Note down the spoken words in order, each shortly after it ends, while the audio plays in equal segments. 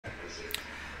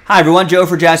Hi everyone, Joe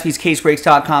for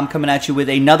JaspysCaseBreaks.com coming at you with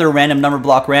another random number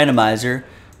block randomizer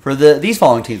for these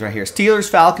following teams right here. Steelers,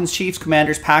 Falcons, Chiefs,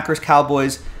 Commanders, Packers,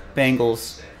 Cowboys,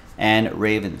 Bengals, and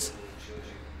Ravens.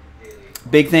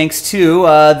 Big thanks to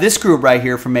this group right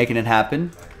here for making it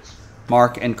happen.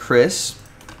 Mark and Chris.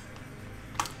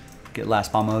 Get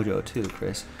Last Ball Mojo too,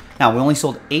 Chris. Now, we only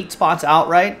sold 8 spots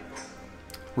outright.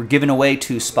 We're giving away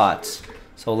 2 spots.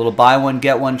 So a little buy one,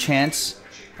 get one chance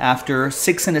after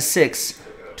 6 and a 6.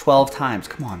 12 times.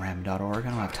 Come on, random.org. I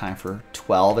don't have time for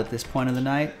 12 at this point of the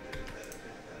night.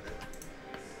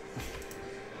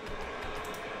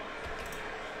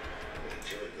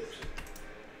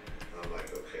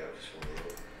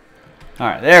 All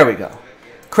right, there we go.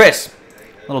 Chris,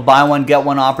 little buy one, get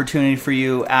one opportunity for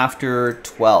you after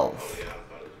 12.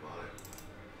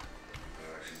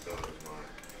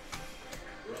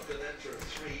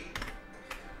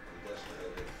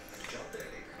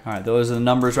 All right, those are the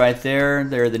numbers right there.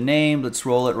 They're the name. Let's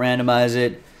roll it, randomize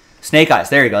it. Snake eyes.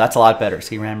 There you go. That's a lot better.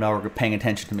 See, random.org are paying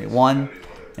attention to me. 1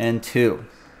 and 2.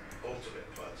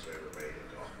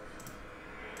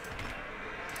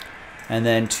 And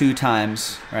then 2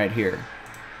 times right here.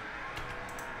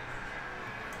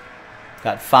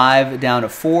 Got 5 down to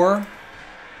 4.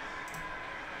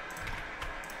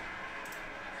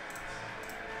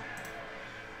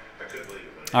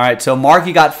 All right, so Mark,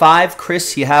 you got 5.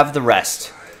 Chris, you have the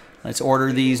rest. Let's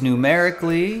order these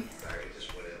numerically.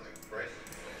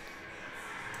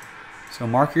 So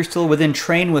Mark, you're still within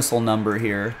train whistle number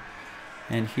here.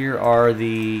 And here are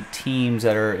the teams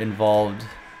that are involved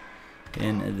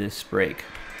in this break.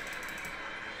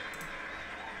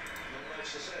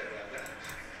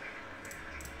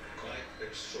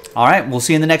 All right, we'll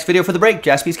see you in the next video for the break.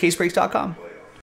 JaspysCaseBreaks.com.